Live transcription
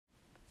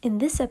In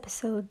this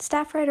episode,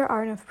 staff writer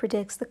Arnav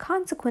predicts the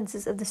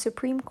consequences of the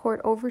Supreme Court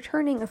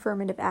overturning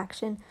affirmative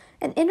action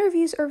and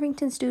interviews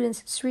Irvington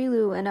students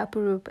Srilu and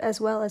Apuroop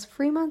as well as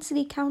Fremont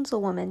City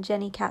Councilwoman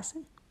Jenny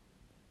Kassan.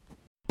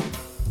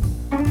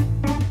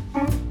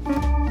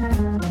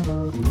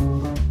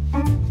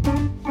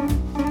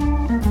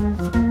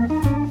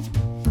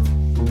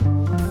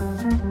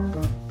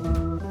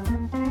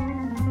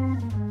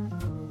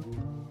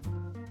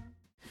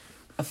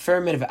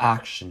 Affirmative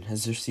action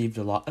has received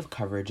a lot of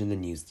coverage in the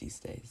news these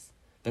days.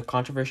 The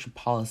controversial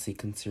policy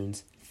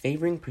concerns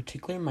favoring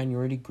particular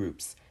minority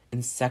groups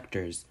in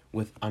sectors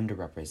with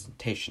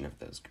underrepresentation of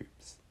those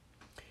groups.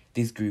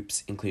 These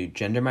groups include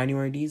gender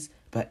minorities,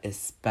 but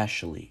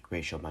especially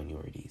racial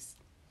minorities.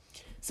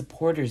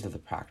 Supporters of the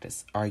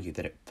practice argue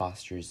that it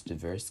fosters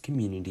diverse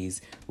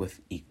communities with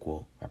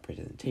equal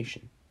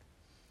representation.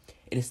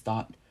 It is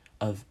thought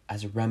of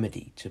as a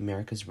remedy to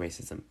America's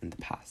racism in the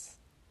past.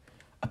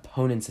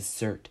 Opponents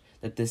assert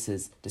that this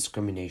is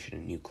discrimination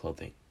in new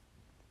clothing.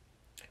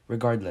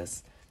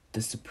 Regardless,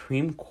 the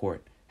Supreme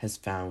Court has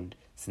found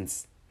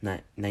since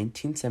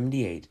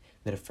 1978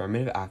 that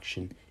affirmative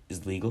action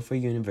is legal for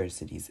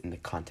universities in the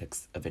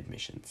context of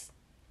admissions.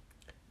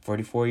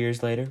 44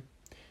 years later,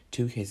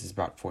 two cases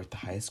brought forth the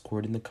highest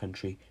court in the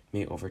country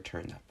may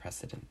overturn that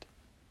precedent.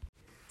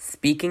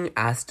 Speaking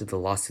as to the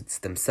lawsuits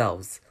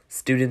themselves,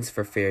 Students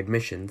for Fair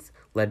Admissions,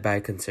 led by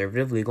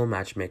conservative legal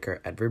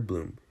matchmaker Edward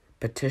Bloom,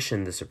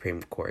 petitioned the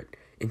Supreme Court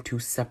in two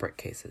separate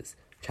cases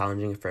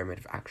challenging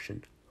affirmative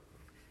action,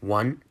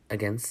 one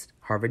against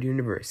Harvard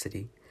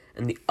University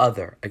and the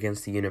other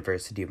against the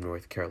University of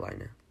North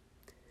Carolina.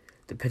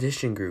 The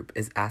petition group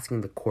is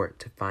asking the court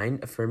to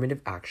find affirmative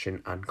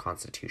action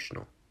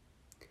unconstitutional.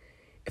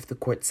 If the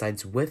court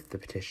sides with the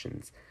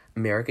petitions,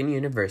 American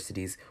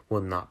universities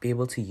will not be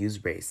able to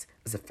use race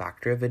as a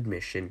factor of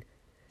admission,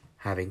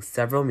 having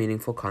several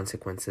meaningful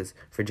consequences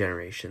for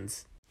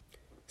generations.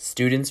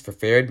 Students for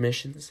Fair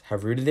Admissions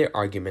have rooted their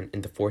argument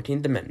in the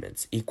 14th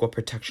Amendment's Equal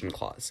Protection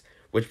Clause,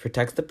 which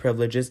protects the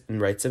privileges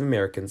and rights of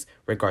Americans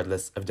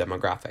regardless of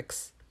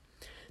demographics.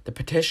 The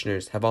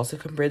petitioners have also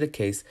compared the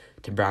case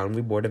to Brown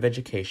v. Board of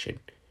Education,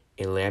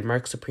 a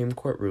landmark Supreme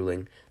Court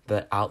ruling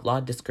that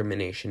outlawed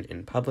discrimination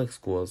in public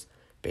schools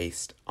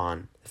based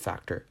on the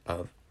factor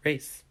of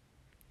race.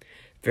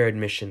 Fair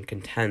Admission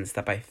contends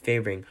that by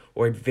favoring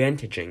or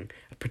advantaging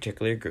a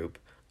particular group,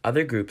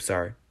 other groups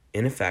are,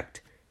 in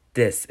effect,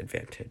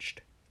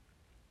 disadvantaged.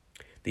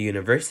 The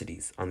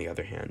universities, on the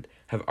other hand,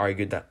 have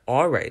argued that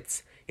all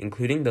rights,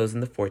 including those in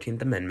the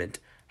 14th Amendment,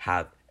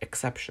 have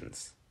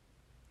exceptions.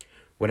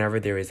 Whenever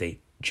there is a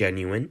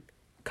genuine,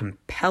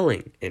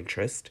 compelling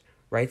interest,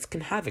 rights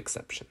can have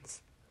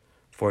exceptions.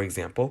 For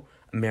example,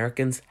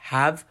 Americans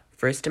have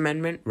First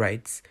Amendment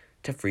rights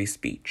to free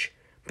speech,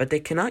 but they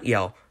cannot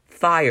yell,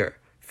 "Fire!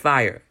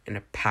 Fire!" in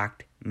a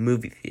packed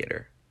movie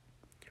theater.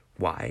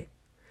 Why?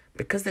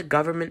 Because the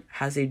government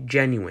has a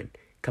genuine,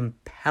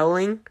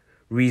 compelling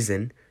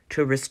reason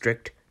to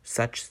restrict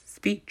such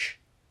speech.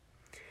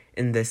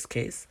 In this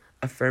case,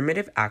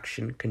 affirmative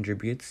action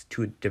contributes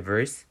to a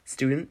diverse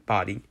student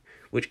body,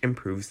 which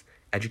improves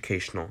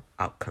educational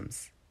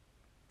outcomes.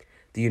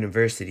 The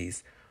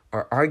universities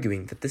are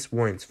arguing that this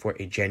warrants for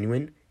a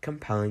genuine,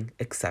 compelling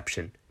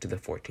exception to the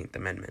 14th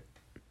Amendment.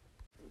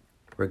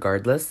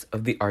 Regardless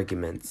of the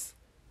arguments,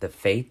 the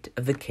fate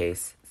of the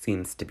case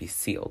seems to be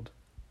sealed.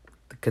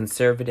 The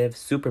conservative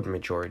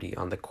supermajority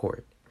on the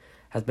court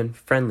has been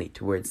friendly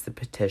towards the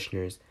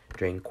petitioners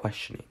during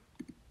questioning.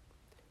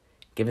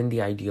 Given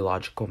the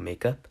ideological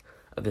makeup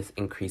of this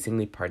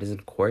increasingly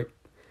partisan court,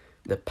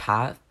 the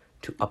path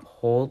to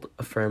uphold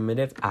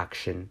affirmative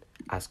action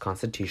as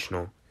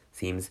constitutional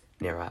seems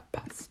narrow at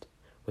best,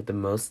 with the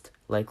most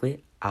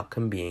likely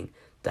outcome being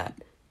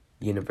that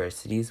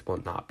universities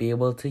will not be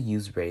able to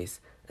use race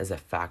as a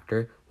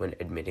factor when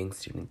admitting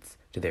students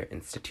to their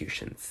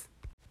institutions.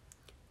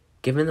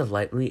 Given the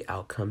likely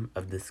outcome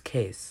of this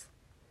case,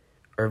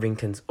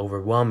 Irvington's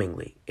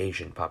overwhelmingly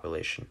Asian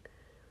population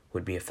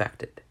would be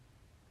affected.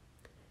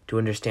 To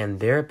understand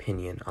their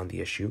opinion on the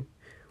issue,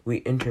 we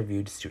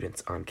interviewed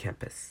students on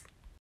campus.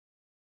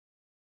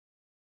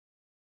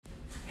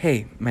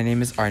 Hey, my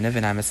name is Arnav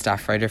and I'm a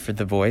staff writer for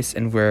The Voice,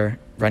 and we're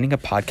running a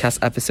podcast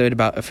episode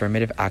about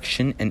affirmative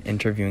action and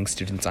interviewing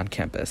students on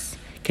campus.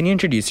 Can you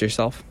introduce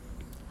yourself?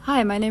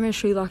 Hi, my name is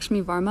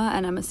Srilu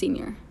and I'm a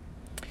senior.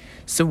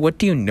 So what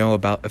do you know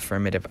about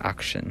affirmative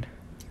action?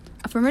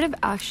 Affirmative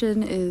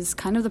action is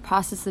kind of the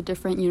process that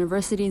different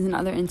universities and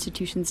other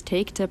institutions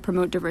take to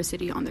promote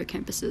diversity on their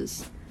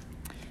campuses.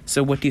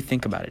 So what do you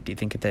think about it? Do you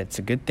think that it's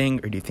a good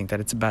thing or do you think that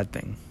it's a bad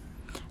thing?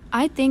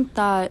 I'd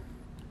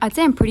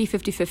say I'm pretty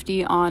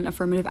 50-50 on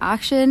affirmative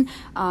action.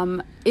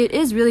 It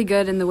is really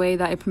good in the way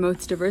that it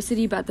promotes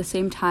diversity, but at the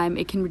same time,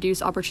 it can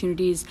reduce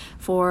opportunities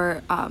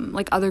for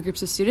other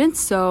groups of students.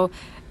 So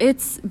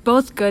it's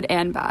both good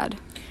and bad.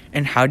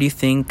 And how do you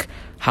think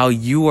how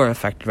you are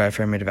affected by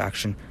affirmative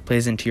action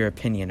plays into your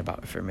opinion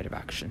about affirmative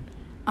action?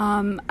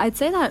 I'd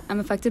say that I'm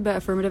affected by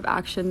affirmative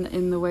action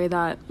in the way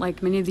that,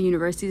 like, many of the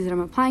universities that I'm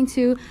applying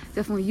to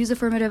definitely use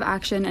affirmative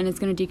action, and it's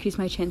going to decrease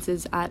my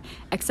chances at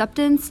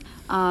acceptance.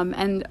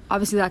 And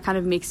obviously that kind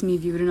of makes me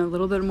view it in a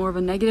little bit more of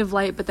a negative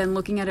light, but then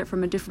looking at it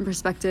from a different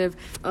perspective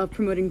of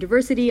promoting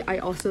diversity, I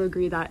also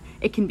agree that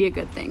it can be a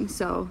good thing.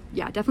 So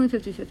yeah, definitely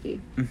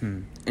 50-50.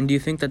 Mm-hmm. And do you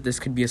think that this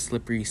could be a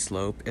slippery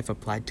slope if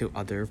applied to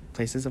other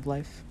places of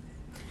life?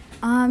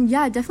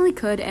 Yeah, it definitely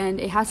could, and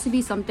it has to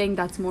be something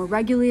that's more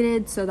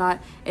regulated so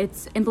that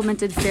it's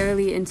implemented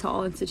fairly into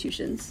all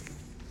institutions.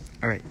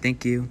 All right,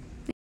 thank you.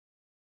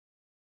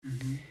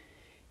 Mm-hmm.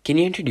 Can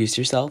you introduce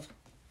yourself?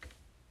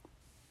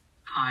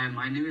 Hi,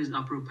 my name is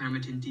Apuroop,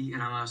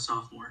 and I'm a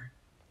sophomore.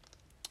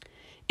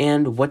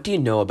 And what do you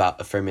know about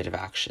affirmative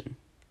action?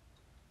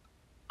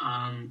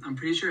 I'm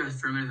pretty sure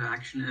affirmative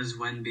action is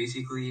when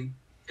basically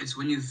it's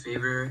when you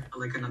favor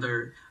like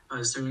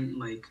a certain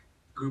like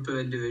group of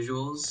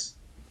individuals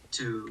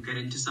to get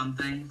into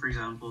something. For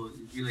example,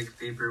 you like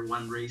favor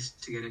one race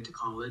to get into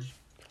college,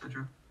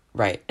 etc.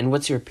 Right, and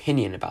what's your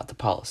opinion about the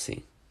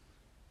policy?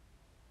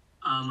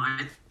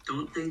 I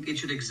don't think it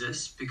should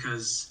exist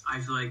because I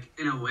feel like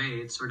in a way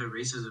it's sort of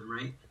racism,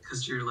 right?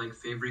 Because you're like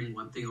favoring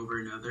one thing over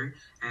another,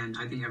 and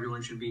I think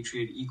everyone should be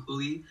treated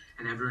equally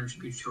and everyone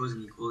should be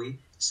chosen equally.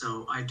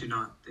 So I do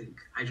not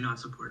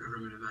support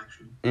affirmative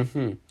action.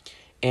 Mm-hmm.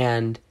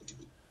 And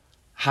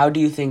how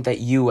do you think that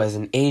you as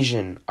an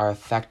Asian are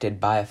affected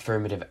by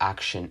affirmative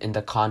action in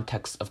the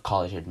context of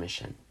college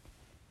admission?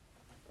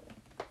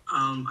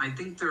 I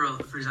think there are,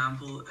 for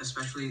example,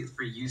 especially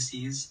for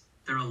UCs,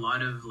 there are a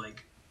lot of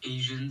like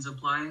Asians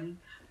applying,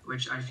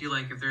 which I feel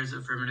like if there's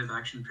affirmative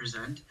action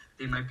present,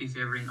 they might be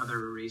favoring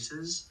other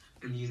races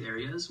in these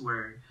areas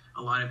where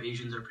a lot of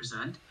Asians are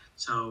present.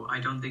 So I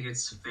don't think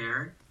it's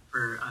fair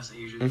for us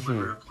Asians when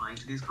we're applying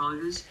to these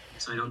colleges.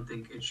 So I don't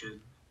think it should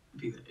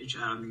be.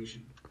 I don't think it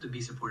should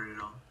be supported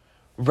at all.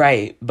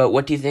 Right, but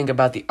what do you think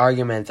about the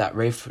argument that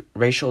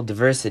racial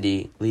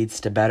diversity leads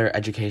to better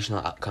educational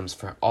outcomes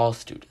for all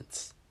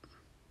students?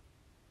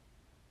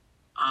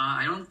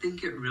 I don't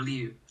think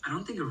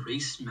a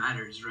race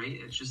matters, right?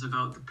 It's just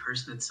about the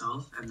person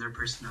itself and their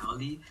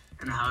personality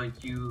and how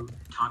you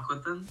talk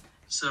with them.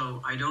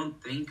 So I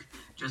don't think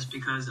just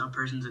because a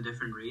person's a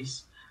different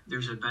race,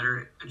 there's a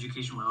better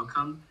educational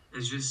outcome.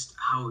 It's just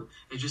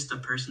the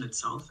person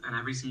itself, and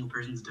every single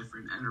person's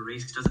different, and a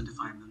race doesn't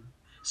define them.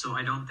 So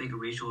I don't think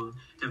racial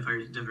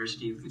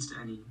diversity leads to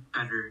any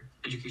better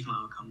educational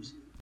outcomes.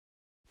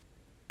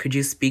 Could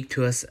you speak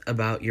to us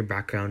about your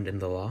background in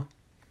the law?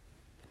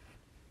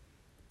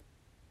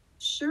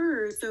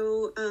 Sure.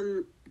 So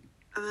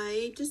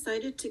I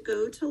decided to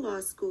go to law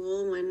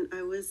school when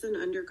I was an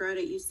undergrad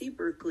at UC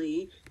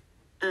Berkeley,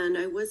 and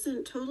I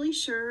wasn't totally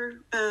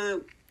sure,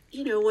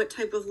 what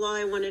type of law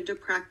I wanted to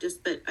practice,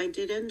 but I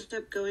did end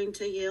up going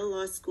to Yale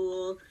Law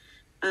School.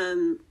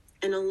 And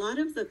a lot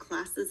of the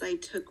classes I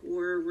took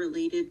were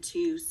related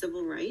to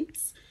civil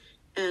rights,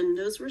 and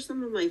those were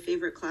some of my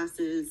favorite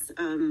classes.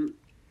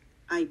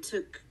 I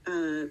took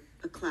a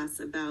class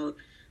about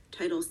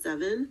Title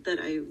VII that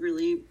I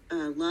really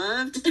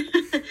loved,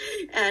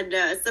 and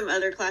some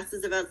other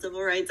classes about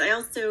civil rights. I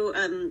also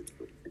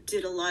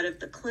did a lot of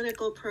the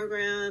clinical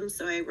programs,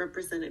 so I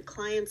represented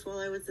clients while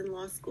I was in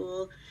law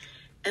school.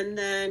 And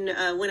then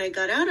when I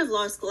got out of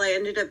law school, I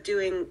ended up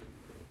doing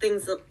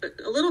things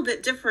a little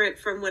bit different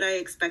from what I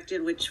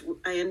expected, which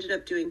I ended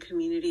up doing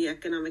community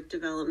economic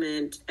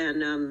development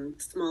and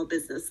small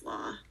business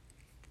law.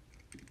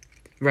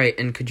 Right,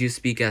 and could you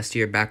speak as to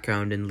your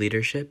background in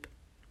leadership?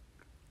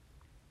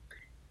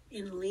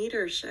 In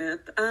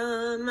leadership,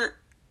 can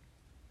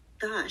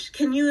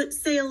you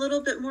say a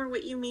little bit more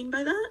what you mean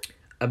by that?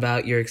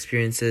 About your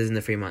experiences in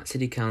the Fremont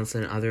City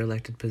Council and other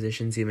elected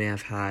positions you may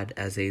have had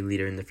as a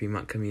leader in the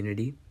Fremont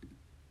community.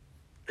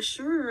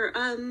 Sure.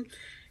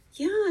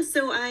 Yeah,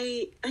 so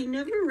I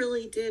never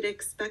really did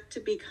expect to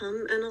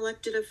become an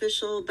elected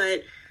official,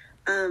 but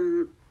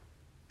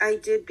I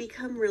did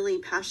become really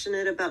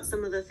passionate about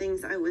some of the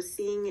things I was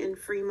seeing in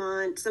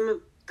Fremont, some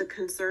of the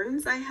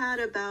concerns I had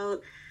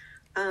about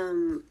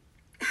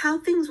how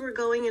things were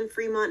going in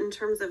Fremont in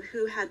terms of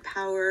who had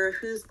power,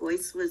 whose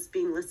voice was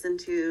being listened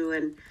to,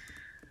 and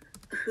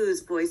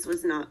whose voice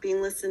was not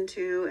being listened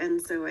to.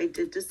 And so I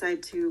did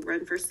decide to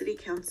run for city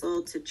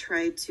council to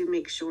try to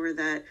make sure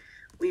that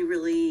we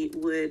really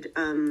would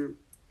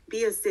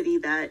be a city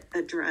that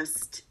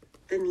addressed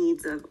the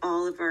needs of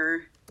all of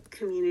our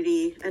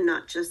community and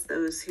not just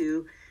those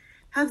who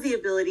have the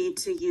ability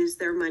to use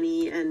their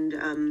money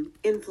and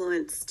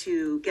influence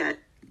to get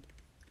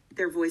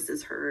their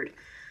voices heard.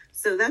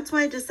 So that's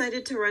why I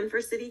decided to run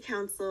for city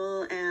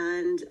council,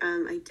 and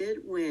I did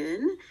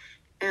win.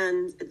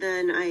 And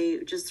then I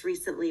just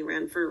recently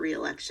ran for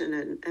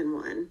re-election and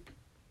won.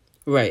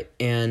 Right,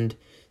 and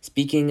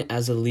speaking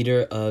as a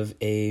leader of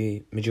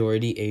a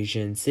majority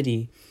Asian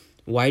city,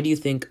 why do you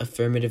think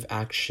affirmative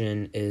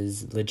action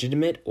is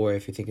legitimate? Or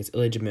if you think it's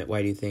illegitimate,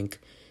 why do you think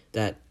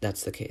that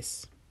that's the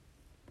case?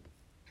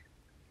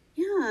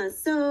 Yeah,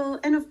 so,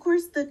 and of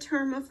course the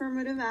term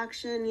affirmative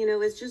action,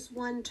 is just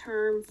one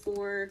term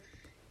for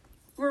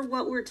for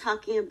what we're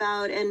talking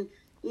about. And,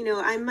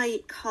 I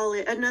might call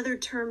it, another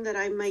term that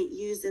I might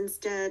use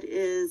instead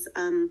is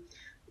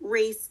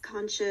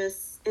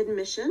race-conscious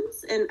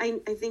admissions. And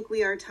I think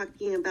we are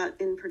talking about,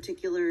 in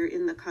particular,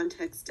 in the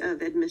context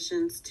of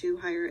admissions to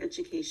higher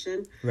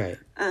education. Right.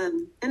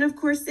 And of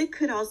course, it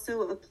could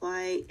also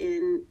apply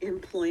in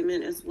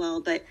employment as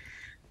well. But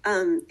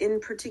in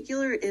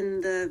particular,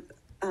 in the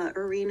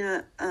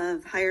arena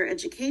of higher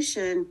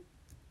education,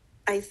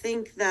 I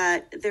think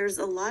that there's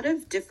a lot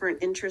of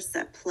different interests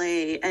at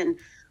play. And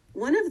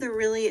one of the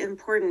really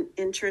important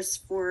interests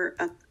for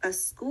a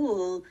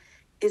school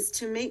is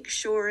to make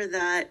sure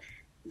that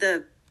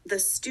the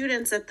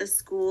students at the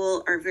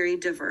school are very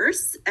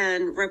diverse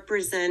and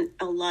represent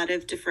a lot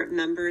of different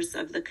members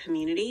of the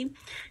community.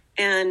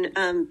 And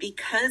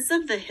because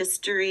of the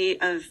history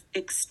of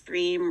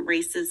extreme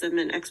racism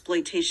and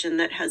exploitation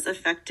that has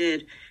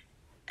affected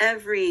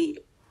every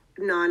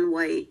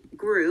non-white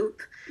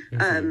group,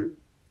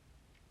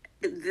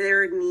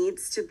 there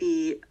needs to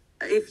be,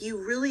 if you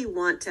really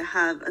want to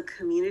have a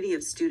community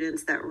of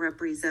students that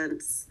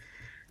represents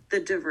the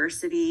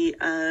diversity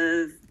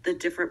of the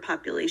different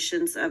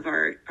populations of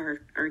our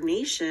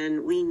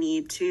nation, we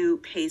need to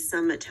pay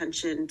some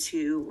attention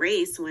to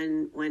race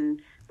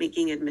when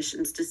making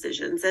admissions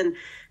decisions. And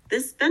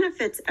this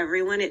benefits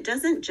everyone. It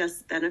doesn't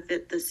just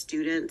benefit the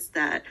students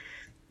that,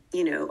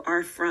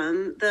 are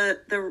from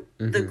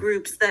the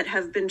groups that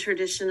have been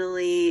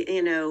traditionally,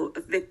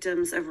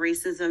 victims of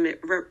racism. It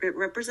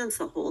represents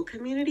the whole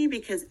community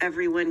because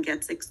everyone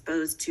gets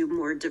exposed to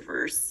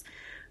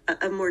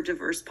a more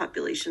diverse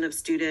population of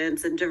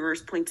students and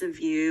diverse points of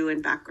view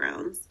and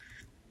backgrounds.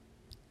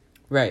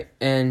 Right.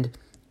 And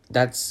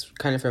that's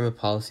kind of from a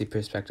policy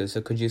perspective.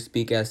 So could you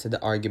speak as to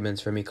the arguments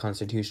from a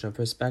constitutional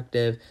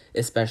perspective,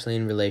 especially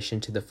in relation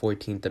to the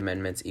 14th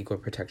Amendment's Equal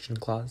Protection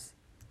Clause?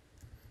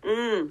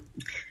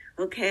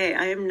 Okay,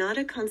 I am not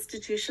a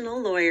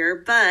constitutional lawyer,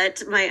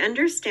 but my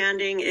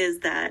understanding is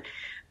that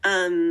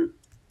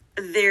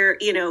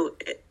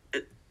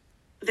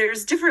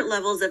there's different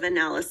levels of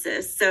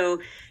analysis.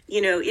 So,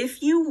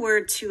 if you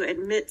were to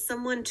admit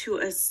someone to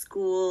a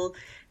school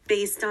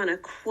based on a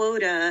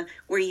quota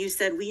where you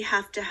said we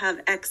have to have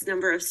X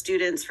number of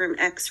students from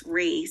X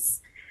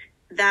race,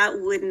 that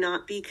would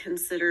not be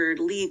considered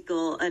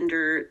legal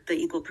under the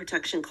Equal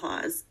Protection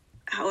Clause.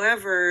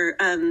 However,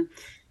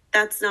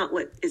 that's not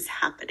what is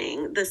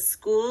happening. The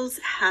schools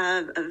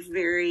have a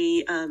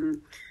very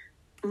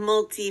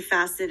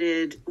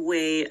multifaceted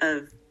way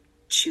of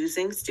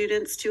choosing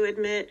students to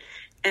admit,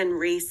 and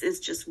race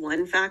is just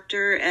one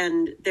factor.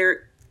 And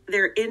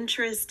their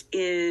interest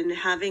in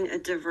having a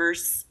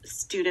diverse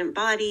student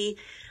body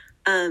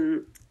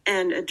and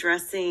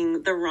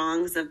addressing the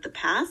wrongs of the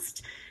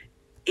past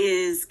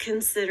is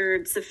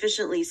considered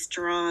sufficiently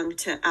strong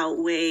to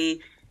outweigh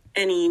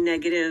any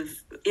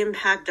negative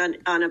impact on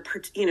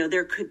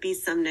there could be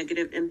some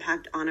negative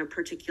impact on a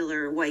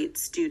particular white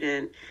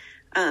student.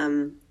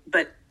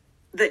 But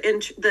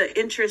the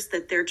interest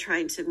that they're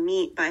trying to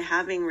meet by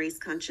having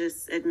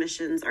race-conscious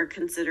admissions are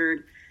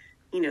considered,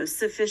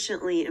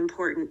 sufficiently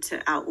important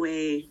to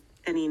outweigh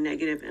any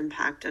negative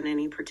impact on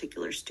any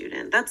particular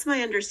student. That's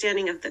my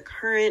understanding of the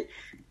current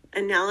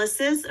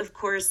analysis. Of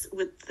course,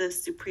 with the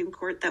Supreme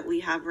Court that we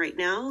have right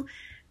now,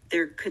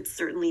 there could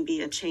certainly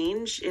be a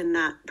change in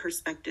that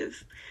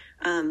perspective.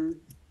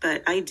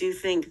 But I do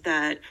think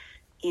that,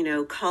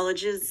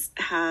 colleges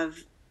have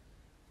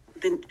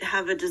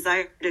a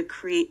desire to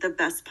create the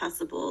best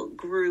possible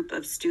group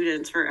of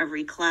students for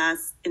every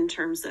class in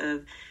terms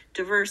of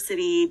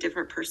diversity,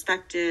 different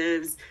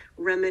perspectives,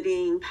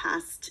 remedying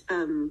past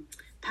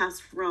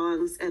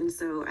wrongs. And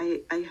so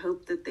I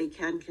hope that they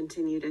can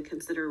continue to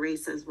consider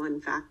race as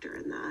one factor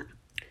in that.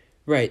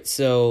 Right.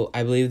 So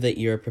I believe that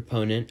you're a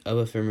proponent of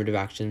affirmative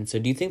action. So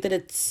do you think that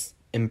it's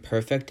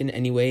imperfect in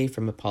any way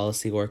from a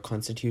policy or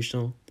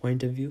constitutional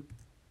point of view?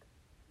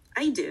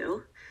 I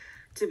do,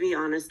 to be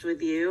honest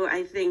with you.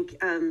 I think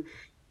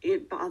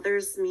it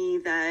bothers me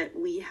that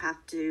we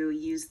have to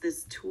use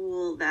this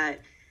tool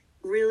that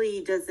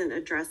really doesn't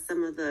address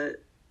some of the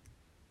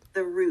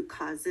root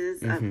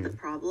causes of the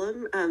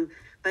problem.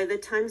 By the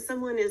time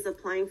someone is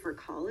applying for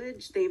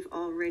college, they've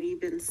already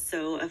been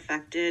so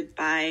affected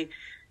by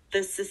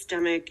the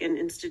systemic and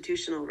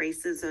institutional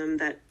racism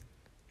that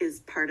is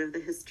part of the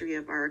history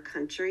of our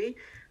country.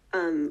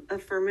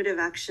 Affirmative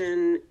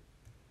action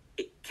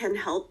can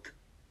help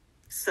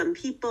some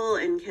people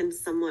and can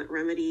somewhat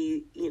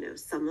remedy,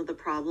 some of the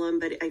problem,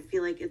 but I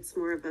feel like it's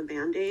more of a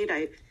Band-Aid.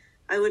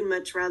 I would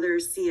much rather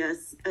see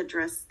us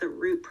address the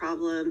root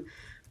problem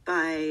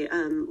by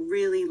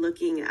really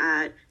looking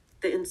at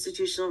the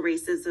institutional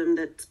racism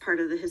that's part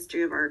of the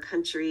history of our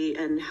country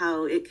and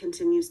how it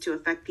continues to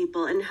affect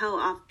people and how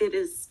often it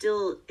is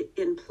still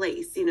in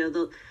place.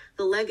 The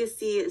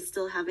legacy is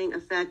still having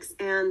effects,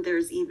 and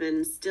there's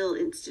even still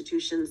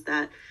institutions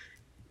that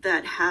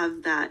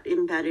have that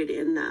embedded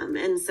in them.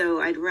 And so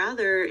I'd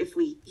rather, if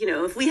we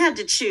had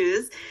to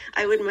choose,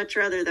 I would much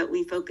rather that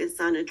we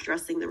focus on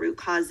addressing the root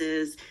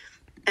causes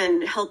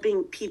and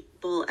helping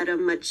people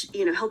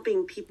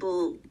helping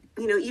people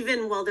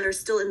even while they're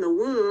still in the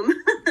womb,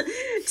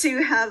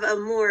 to have a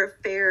more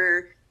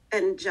fair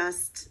and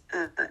just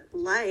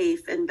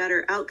life and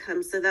better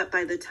outcomes, so that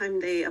by the time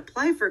they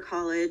apply for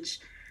college,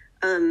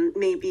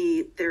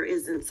 maybe there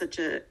isn't such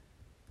a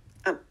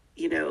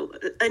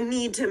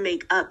need to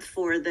make up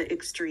for the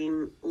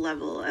extreme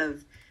level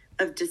of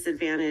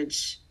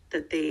disadvantage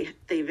that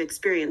they've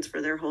experienced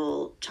for their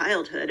whole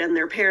childhood, and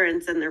their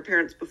parents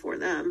before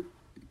them.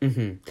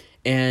 Mm-hmm.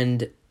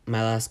 And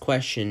my last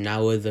question,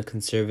 now with the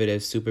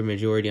conservative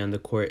supermajority on the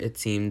court, it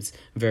seems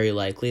very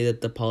likely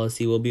that the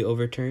policy will be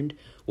overturned.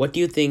 What do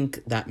you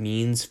think that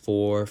means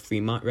for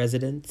Fremont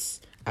residents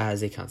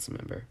as a council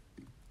member?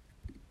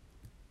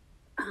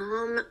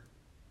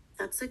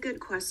 That's a good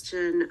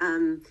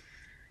question.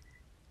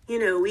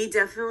 We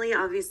definitely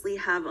obviously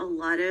have a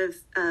lot of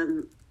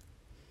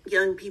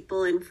young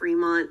people in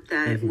Fremont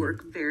that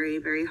work very,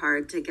 very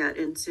hard to get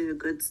into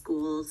good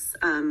schools.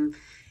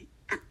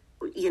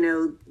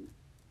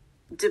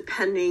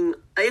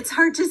 It's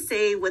hard to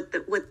say what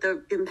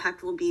the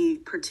impact will be,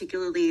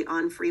 particularly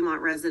on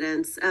Fremont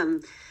residents.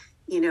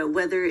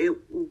 Whether it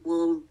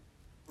will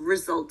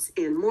result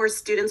in more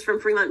students from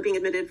Fremont being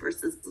admitted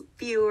versus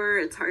fewer,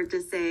 it's hard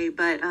to say.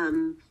 But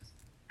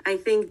I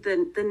think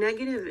the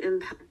negative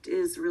impact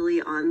is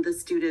really on the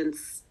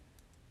students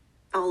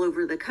all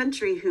over the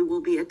country who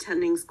will be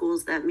attending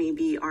schools that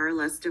maybe are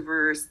less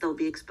diverse. They'll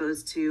be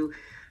exposed to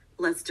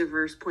less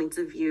diverse points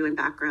of view and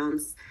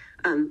backgrounds.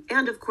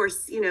 And of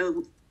course,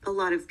 a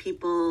lot of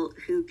people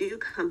who do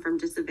come from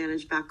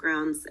disadvantaged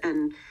backgrounds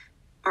and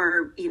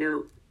are,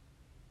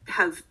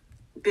 have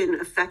been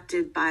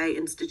affected by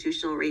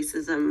institutional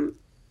racism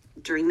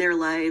during their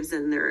lives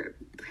and their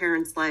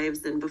parents'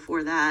 lives and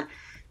before that,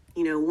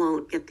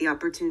 won't get the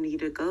opportunity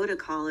to go to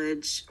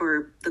college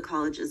or the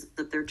colleges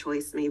of their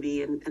choice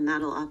maybe. And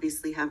that'll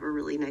obviously have a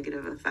really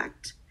negative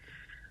effect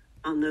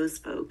on those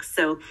folks.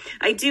 So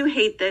I do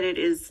hate that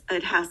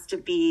it has to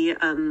be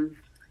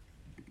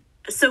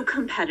so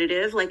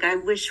competitive. Like I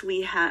wish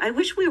we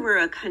were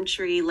a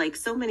country like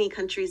so many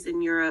countries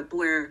in Europe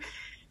where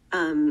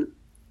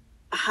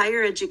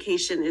higher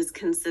education is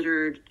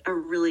considered a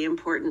really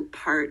important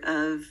part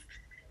of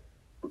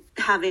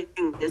having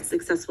a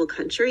successful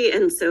country.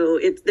 And so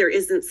there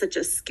isn't such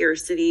a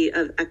scarcity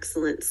of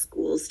excellent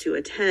schools to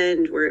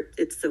attend where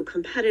it's so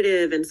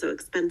competitive and so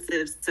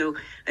expensive. So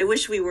I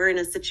wish we were in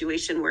a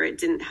situation where it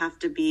didn't have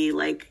to be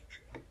like,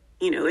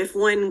 if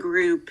one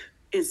group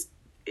is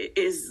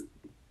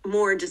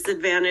more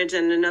disadvantaged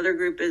and another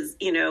group is,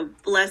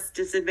 less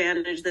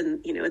disadvantaged,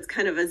 then, it's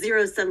kind of a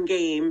zero-sum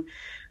game.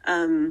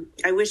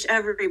 I wish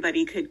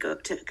everybody could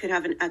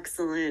have an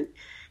excellent,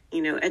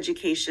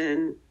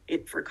 education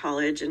for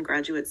college and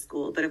graduate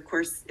school. But of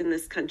course, in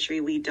this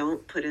country, we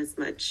don't put as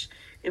much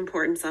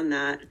importance on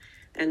that.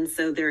 And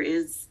so there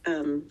is,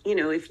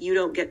 if you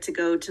don't get to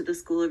go to the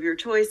school of your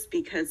choice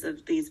because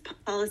of these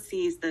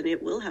policies, then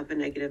it will have a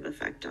negative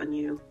effect on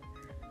you.